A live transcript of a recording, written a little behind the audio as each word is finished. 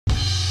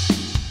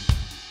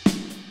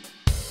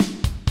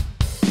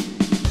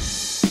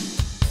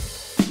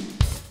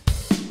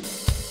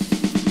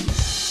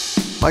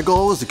My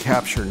goal is to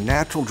capture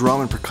natural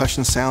drum and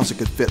percussion sounds that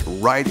could fit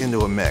right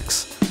into a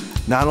mix.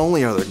 Not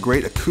only are there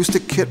great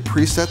acoustic kit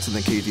presets in the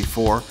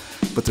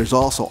KT4, but there's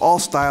also all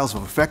styles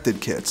of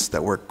affected kits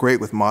that work great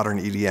with modern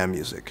EDM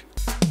music.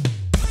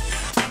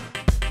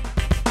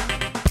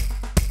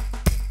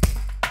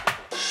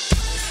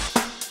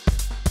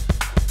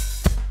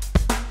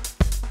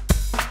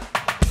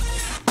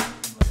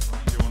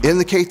 In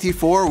the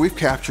KT4, we've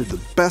captured the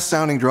best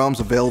sounding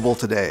drums available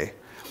today.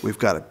 We've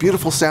got a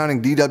beautiful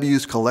sounding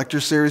DW's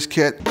Collector Series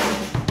kit,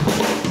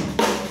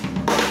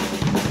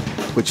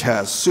 which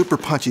has super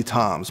punchy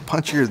toms,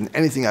 punchier than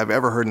anything I've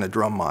ever heard in a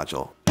drum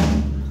module.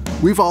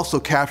 We've also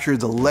captured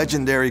the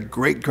legendary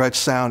Great Gretsch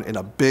sound in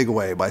a big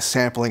way by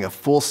sampling a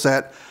full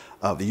set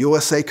of the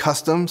USA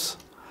Customs,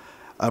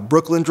 a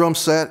Brooklyn drum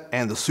set,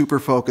 and the super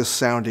focused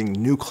sounding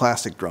New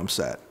Classic drum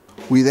set.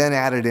 We then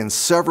added in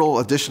several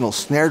additional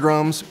snare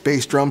drums,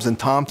 bass drums, and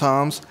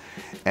tom-toms,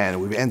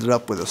 and we've ended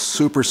up with a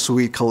super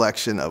sweet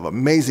collection of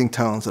amazing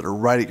tones that are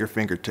right at your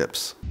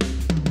fingertips.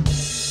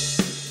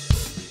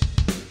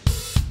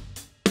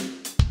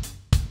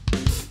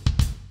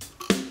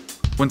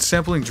 When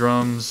sampling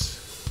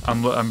drums,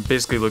 I'm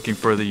basically looking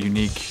for the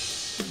unique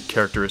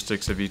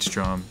characteristics of each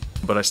drum,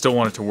 but I still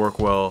want it to work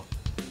well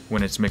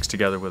when it's mixed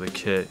together with a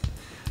kit.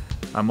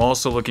 I'm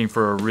also looking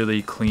for a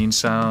really clean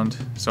sound,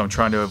 so I'm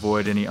trying to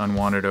avoid any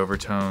unwanted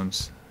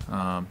overtones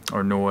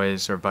or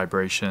noise or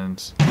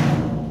vibrations.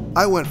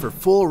 I went for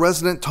full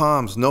resonant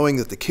toms, knowing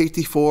that the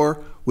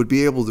KT4 would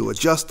be able to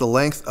adjust the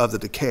length of the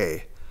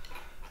decay.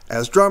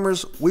 As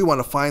drummers, we want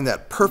to find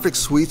that perfect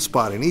sweet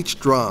spot in each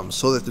drum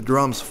so that the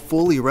drums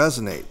fully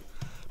resonate.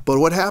 But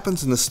what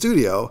happens in the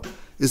studio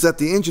is that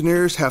the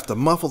engineers have to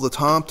muffle the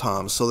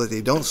tom-toms so that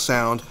they don't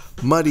sound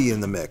muddy in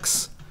the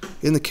mix.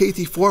 In the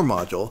KT4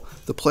 module,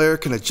 the player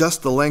can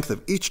adjust the length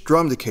of each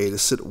drum decay to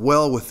sit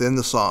well within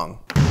the song.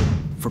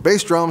 For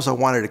bass drums, I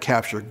wanted to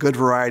capture a good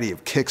variety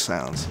of kick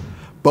sounds,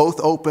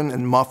 both open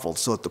and muffled,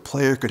 so that the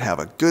player could have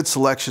a good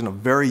selection of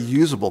very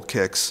usable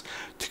kicks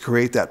to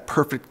create that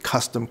perfect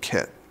custom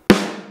kit.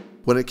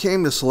 When it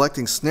came to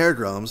selecting snare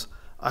drums,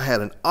 I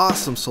had an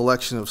awesome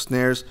selection of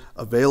snares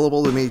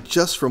available to me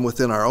just from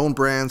within our own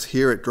brands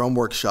here at Drum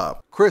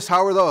Workshop. Chris,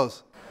 how are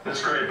those?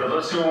 That's great, but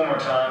let's do it one more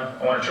time.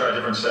 I want to try a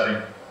different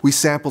setting. We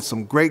sampled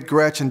some great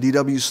Gretsch and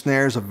DW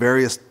snares of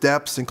various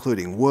depths,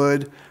 including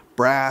wood,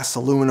 brass,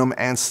 aluminum,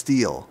 and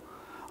steel.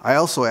 I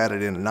also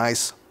added in a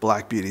nice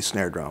Black Beauty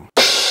snare drum.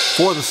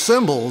 For the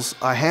cymbals,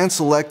 I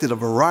hand-selected a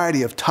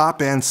variety of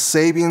top-end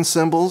Sabian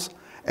cymbals,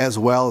 as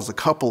well as a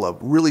couple of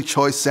really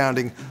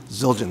choice-sounding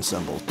Zildjian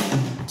cymbals.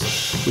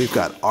 We've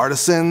got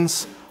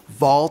Artisans,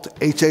 Vault,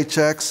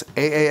 HHX,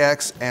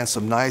 AAX, and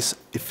some nice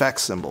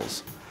effects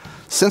cymbals.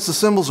 Since the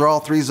cymbals are all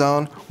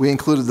 3-zone, we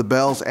included the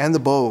bells and the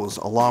bows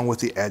along with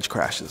the edge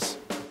crashes.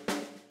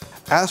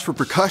 As for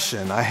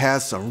percussion, I had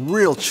some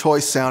real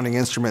choice sounding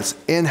instruments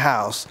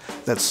in-house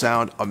that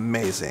sound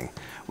amazing.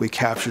 We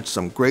captured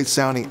some great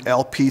sounding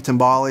LP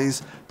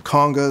timbales,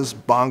 congas,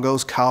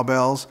 bongos,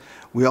 cowbells.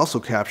 We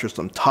also captured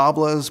some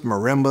tablas,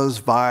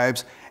 marimbas,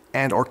 vibes,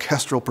 and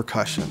orchestral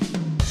percussion.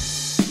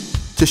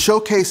 To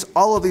showcase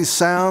all of these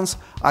sounds,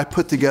 I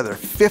put together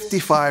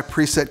 55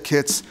 preset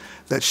kits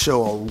that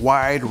show a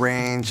wide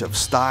range of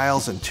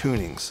styles and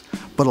tunings.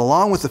 But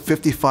along with the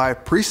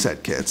 55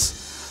 preset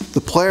kits,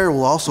 the player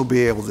will also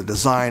be able to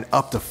design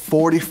up to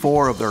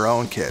 44 of their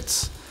own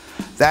kits.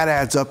 That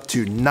adds up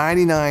to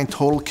 99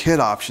 total kit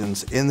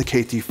options in the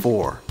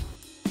KT4.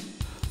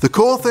 The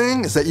cool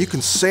thing is that you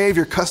can save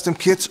your custom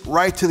kits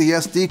right to the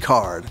SD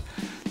card.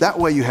 That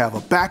way you have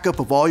a backup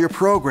of all your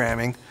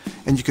programming,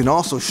 and you can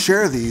also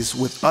share these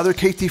with other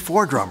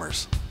KT4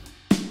 drummers.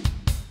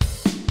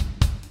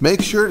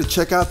 Make sure to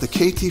check out the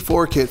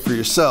KT4 kit for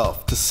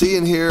yourself to see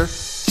and hear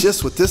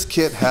just what this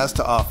kit has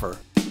to offer.